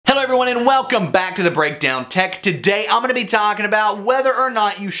everyone, and welcome back to the Breakdown Tech. Today I'm going to be talking about whether or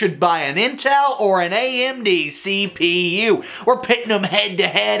not you should buy an Intel or an AMD CPU. We're pitting them head to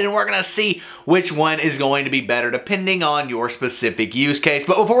head and we're going to see which one is going to be better depending on your specific use case.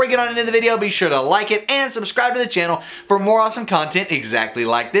 But before we get on into the video, be sure to like it and subscribe to the channel for more awesome content exactly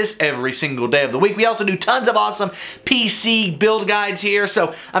like this every single day of the week. We also do tons of awesome PC build guides here,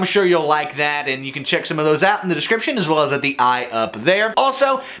 so I'm sure you'll like that, and you can check some of those out in the description as well as at the eye up there.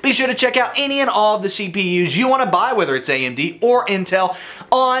 Also, be sure to check out any and all of the CPUs you want to buy, whether it's AMD or Intel,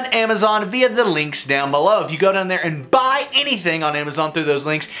 on Amazon via the links down below. If you go down there and buy anything on Amazon through those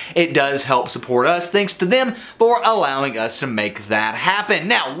links, it does help support us. Thanks to them for allowing us to make that happen.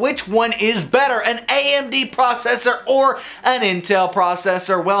 Now, which one is better, an AMD processor or an Intel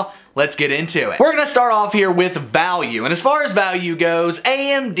processor? Well, let's get into it. We're going to start off here with value. And as far as value goes,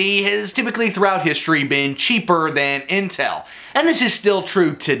 AMD has typically throughout history been cheaper than Intel. And this is still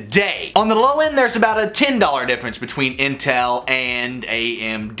true today. On the low end, there's about a $10 difference between Intel and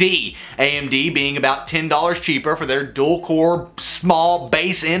AMD. AMD being about $10 cheaper for their dual-core, small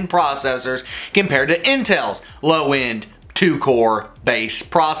base-end processors compared to Intel's low-end 2-core base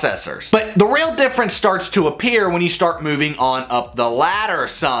processors. But the real difference starts to appear when you start moving on up the ladder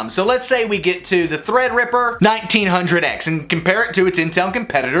some. So let's say we get to the Threadripper 1900X and compare it to its Intel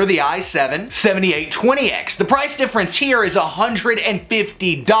competitor, the i7 7820X. The price difference here is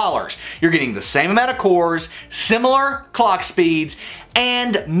 $150. You're getting the same amount of cores, similar clock speeds,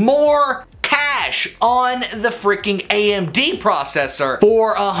 and more cash on the freaking AMD processor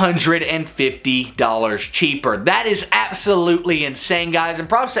for $150 cheaper. That is absolutely insane, guys, and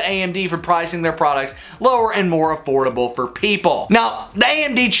props to AMD for pricing their products lower and more affordable for people. Now, the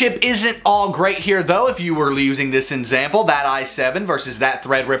AMD chip isn't all great here, though. If you were using this example, that i7 versus that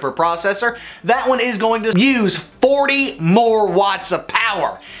Threadripper processor, that one is going to use 40 more watts of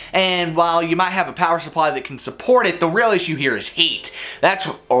power. And while you might have a power supply that can support it, the real issue here is heat. That's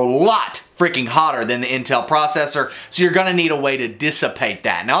a lot freaking hotter than the Intel processor, so you're gonna need a way to dissipate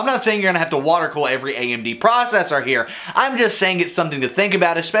that. Now, I'm not saying you're gonna have to water cool every AMD processor here. I'm just saying it's something to think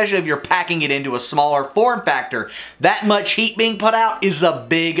about, especially if you're packing it into a smaller form factor. That much heat being put out is a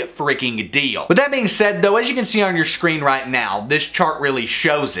big freaking deal. With that being said, though, as you can see on your screen right now, this chart really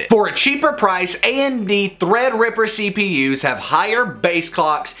shows it. For a cheaper price, AMD Threadripper CPUs have higher base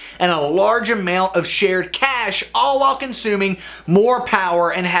clocks and a large amount of shared cache, all while consuming more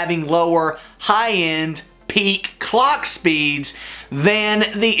power and having lower high-end peak clock speeds than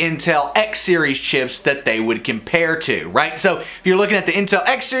the Intel X series chips that they would compare to, right? So if you're looking at the Intel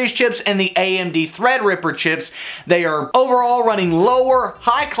X series chips and the AMD Threadripper chips, they are overall running lower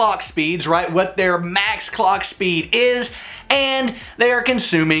high clock speeds, right? What their max clock speed is, and they are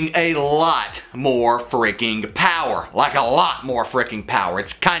consuming a lot more freaking power. Like a lot more freaking power.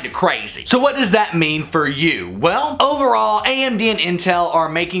 It's kind of crazy. So what does that mean for you? Well, overall, AMD and Intel are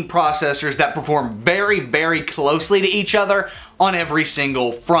making processors that perform very, very closely to each other on every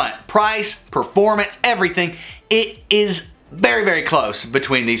single front. Price, performance, everything. It is very, very close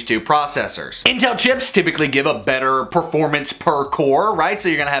between these two processors. Intel chips typically give a better performance per core, right? So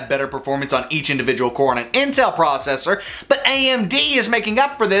you're gonna have better performance on each individual core on an Intel processor, but AMD is making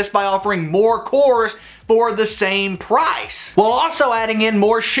up for this by offering more cores for the same price, while also adding in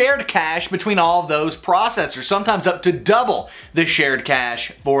more shared cache between all of those processors, sometimes up to double the shared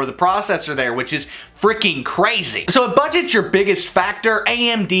cache for the processor there, which is freaking crazy. So if budget's your biggest factor,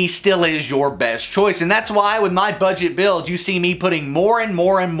 AMD still is your best choice, and that's why with my budget build, you see me putting more and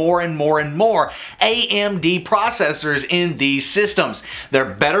more and more and more and more AMD processors in these systems. They're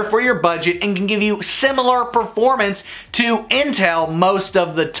better for your budget and can give you similar performance to Intel most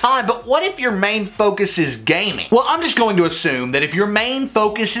of the time. But what if your main focus is gaming? Well, I'm just going to assume that if your main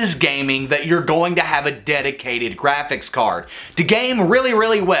focus is gaming, that you're going to have a dedicated graphics card. To game really,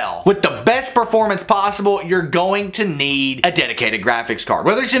 really well, with the best performance possible, you're going to need a dedicated graphics card.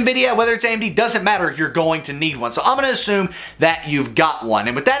 Whether it's NVIDIA, whether it's AMD, doesn't matter, you're going to need one. So I'm going to assume that you've got one.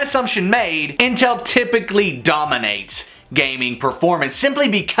 And with that assumption made, Intel typically dominates gaming performance simply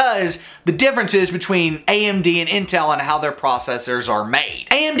because the differences between AMD and Intel and how their processors are made.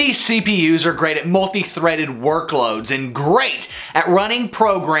 AMD CPUs are great at multi-threaded workloads and great at running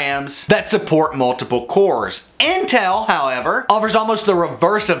programs that support multiple cores. Intel, however, offers almost the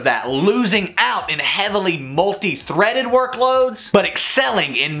reverse of that, losing out in heavily multi-threaded workloads, but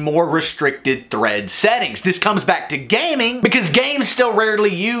excelling in more restricted thread settings. This comes back to gaming because games still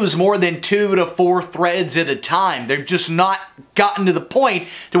rarely use more than 2 to 4 threads at a time. They're just not gotten to the point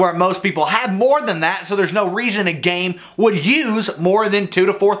to where most people have more than that, so there's no reason a game would use more than 2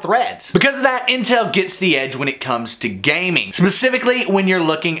 to 4 threads. Because of that, Intel gets the edge when it comes to gaming, specifically when you're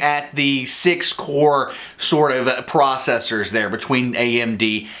looking at the 6-core sort of processors there between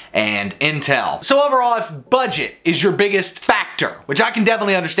AMD and Intel. So overall, if budget is your biggest factor, which I can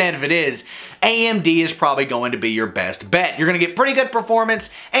definitely understand if it is, AMD is probably going to be your best bet. You're going to get pretty good performance,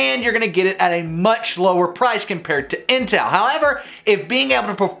 and you're going to get it at a much lower price compared to Intel. However, if being able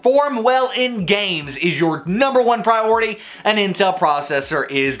to perform well in games is your #1 priority, an Intel processor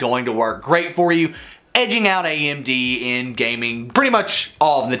is going to work great for you, edging out AMD in gaming pretty much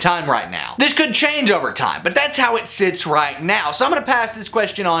all of the time right now. This could change over time, but that's how it sits right now. So I'm going to pass this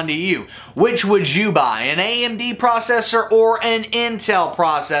question on to you. Which would you buy, an AMD processor or an Intel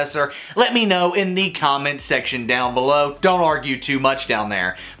processor? Let me know in the comment section down below. Don't argue too much down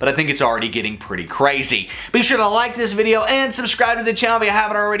there, but I think it's already getting pretty crazy. Be sure to like this video and subscribe to the channel if you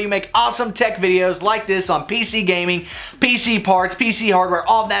haven't already. Make awesome tech videos like this on PC gaming, PC parts, PC hardware,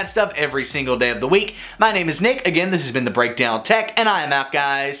 all that stuff every single day of the week. My name is Nick. Again, this has been The Breakdown Tech, and I am out,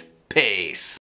 guys. Peace.